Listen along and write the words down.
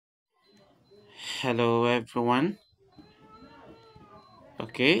Hello everyone.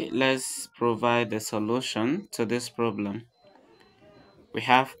 Okay, let's provide the solution to this problem. We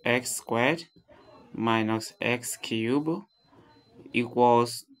have x squared minus x cubed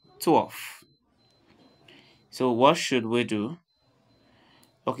equals 12. So what should we do?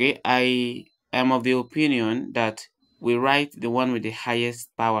 Okay, I am of the opinion that we write the one with the highest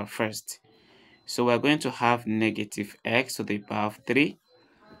power first. So we're going to have negative x to the power of 3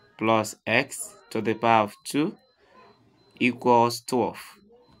 plus x to the power of 2 equals 12.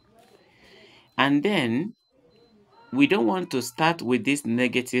 And then we don't want to start with this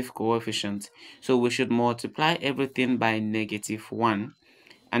negative coefficient, so we should multiply everything by -1,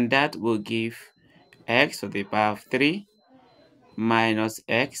 and that will give x to the power of 3 minus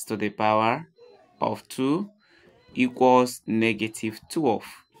x to the power of 2 equals -12.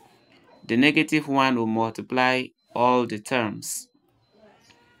 The -1 will multiply all the terms.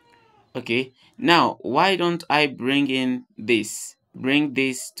 Okay, now why don't I bring this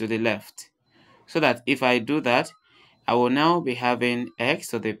to the left, so that if I do that, I will now be having x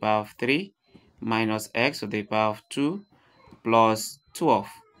to the power of 3 minus x to the power of 2 plus 12.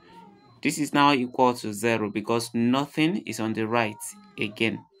 This is now equal to 0 because nothing is on the right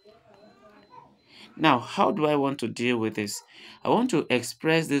again. Now, how do I want to deal with this? I want to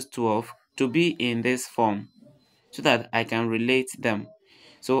express this 12 to be in this form so that I can relate them.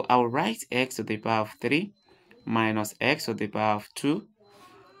 So I'll write x to the power of 3 minus x to the power of 2.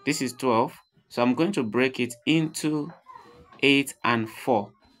 This is 12. So I'm going to break it into 8 and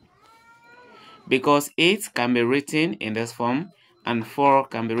 4. Because 8 can be written in this form and 4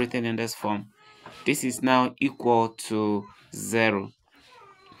 can be written in this form. This is now equal to 0.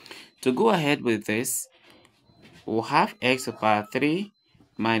 To go ahead with this, we'll have x to the power 3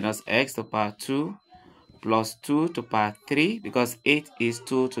 minus x to the power 2 plus 2 to the power 3, because 8 is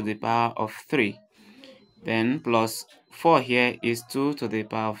 2 to the power of 3. Then plus 4 here is 2 to the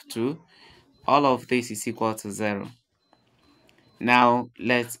power of 2. All of this is equal to 0. Now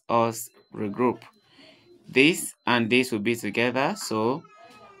let us regroup. This and this will be together, so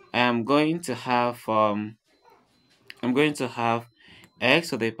I'm going to have x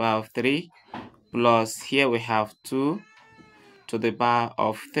to the power of 3 plus, here we have 2 to the power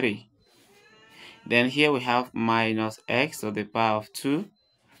of 3. Then here we have minus x to the power of 2.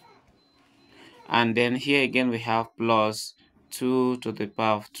 And then here again we have plus 2 to the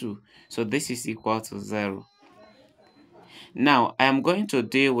power of 2. So this is equal to 0. Now I am going to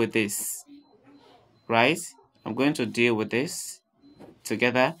deal with this, right? I'm going to deal with this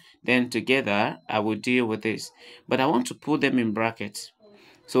together, then together I will deal with this, but I want to put them in brackets.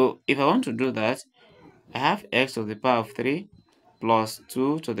 So if I want to do that, I have x to the power of 3 plus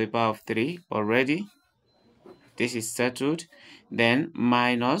 2 to the power of 3 already. This is settled. Then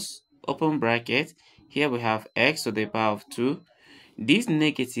minus, open bracket, here we have x to the power of 2. This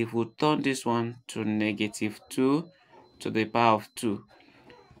negative will turn this one to -2 to the power of 2.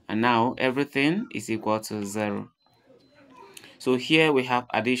 And now everything is equal to 0. So here we have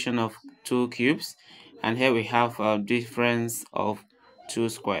addition of 2 cubes, and here we have a difference of 2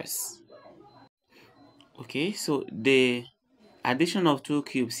 squares. Okay, so the addition of 2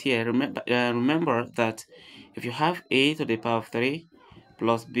 cubes here, remember that if you have a to the power of 3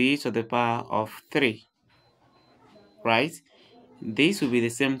 plus b to the power of 3, right? This will be the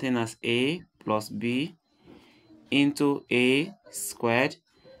same thing as a plus b into a squared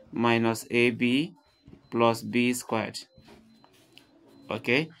minus ab plus b squared.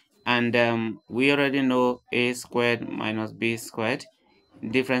 Okay, and we already know a squared minus b squared,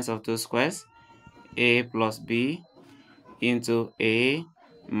 difference of two squares, a plus b into a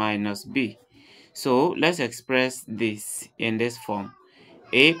minus b. So let's express this in this form,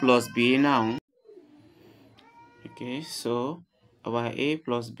 a plus b now. Okay, so our a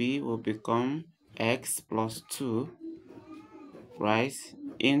plus b will become x plus 2, right,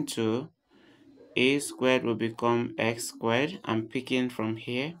 into a squared will become x squared. I'm picking from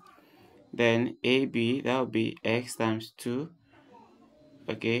here. Then ab, that will be x times 2.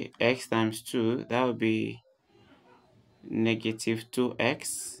 Okay, x times 2, that will be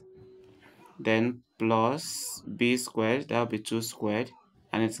 -2x. Then plus b squared, that will be 2 squared,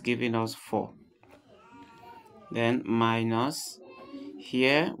 and it's giving us 4. Then minus,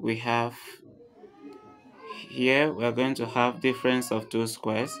 here we are going to have difference of 2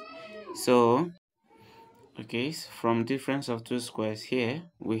 squares. So okay, so from difference of 2 squares here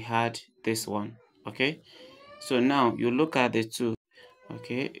we had this one. Okay, so now you look at the 2.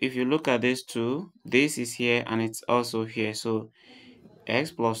 Okay, if you look at this 2, this is here and it's also here, so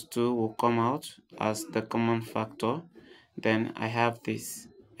x plus 2 will come out as the common factor. Then I have this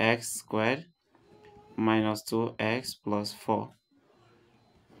x squared minus 2x plus 4.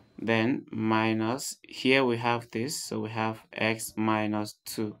 Then minus, here we have this, so we have x minus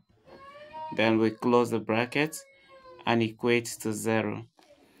 2. Then we close the bracket and equate to 0.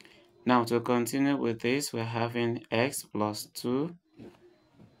 Now to continue with this, we're having x plus 2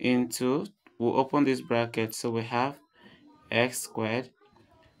 into, we'll open this bracket, so we have x squared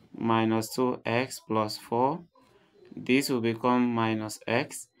minus 2x plus 4. This will become minus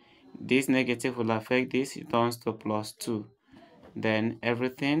x. This negative will affect this, it turns to plus 2. Then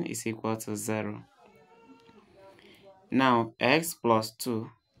everything is equal to 0. Now x plus 2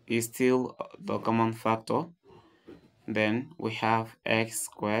 is still the common factor. Then we have x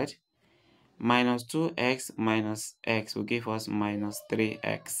squared minus 2x minus x will give us minus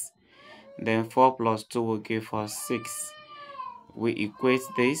 3x. Then 4 plus 2 will give us 6. We equate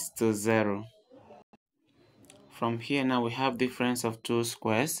this to 0. From here now we have difference of two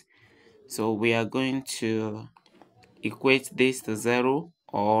squares. So we are going to equate this to 0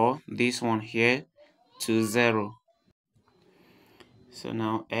 or this one here to 0. So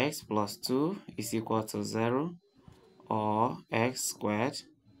now x plus 2 is equal to 0 or x squared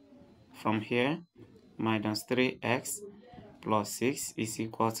from here minus 3x plus 6 is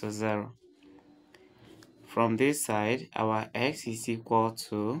equal to 0. From this side, our x is equal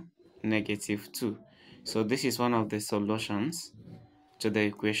to negative 2. So this is one of the solutions to the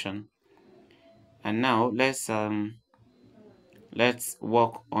equation. And now let's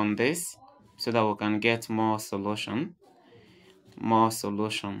work on this so that we can get more solutions.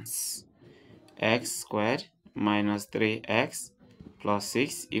 X squared minus 3x plus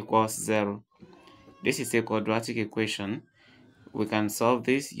 6 equals 0. This is a quadratic equation. We can solve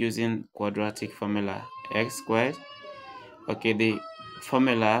this using quadratic formula. X squared. Okay, the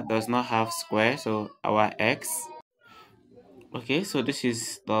formula does not have square, so our x. Okay, so this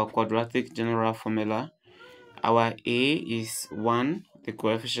is the quadratic general formula. Our a is 1, the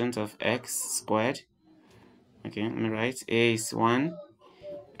coefficient of x squared. Okay, let me write. A is 1.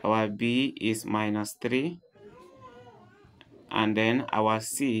 Our b is minus 3. And then our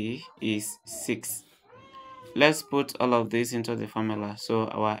c is 6. Let's put all of this into the formula. So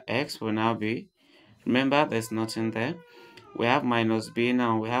our x will now be, remember there's nothing there. We have minus b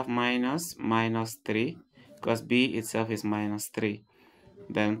now. We have minus 3 because b itself is minus 3.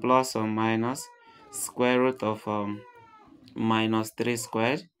 Then plus or minus square root of minus 3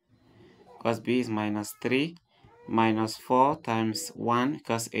 squared because b is minus 3 minus 4 times 1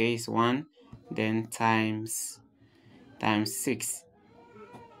 because a is 1, then times 6.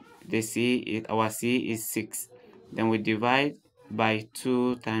 Our c is 6. Then we divide by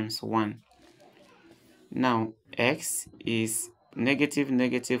 2 times 1. Now x is negative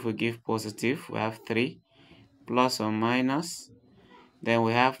will give positive. We have 3 plus or minus. Then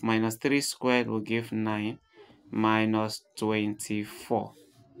we have minus 3 squared will give 9 minus 24.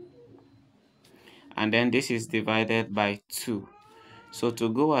 And then this is divided by 2. So to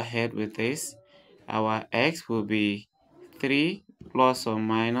go ahead with this, our x will be 3 plus or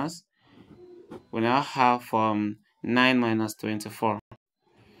minus. We now have 9 minus 24.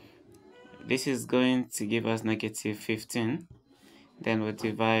 This is going to give us negative 15. Then we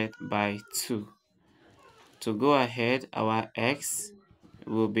divide by 2. To go ahead, our x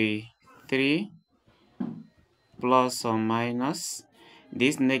will be 3 plus or minus.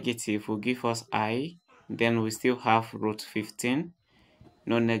 This negative will give us I. Then we still have root 15.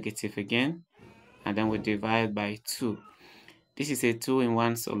 No negative again. And then we divide by 2. This is a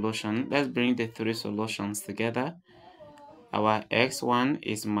 2-in-1 solution. Let's bring the 3 solutions together. Our x1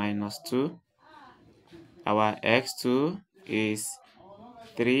 is minus 2. Our x2 is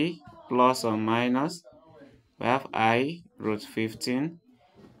 3 plus or minus. We have I root 15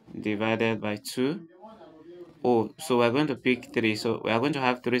 divided by 2. Oh, so we're going to pick 3. So we are going to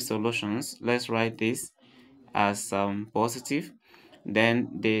have 3 solutions. Let's write this as positive. Then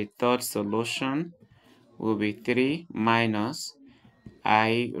the third solution will be 3 minus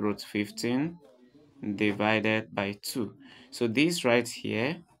I root 15 divided by 2. So these right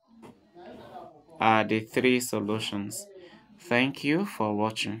here are the 3 solutions. Thank you for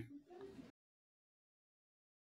watching.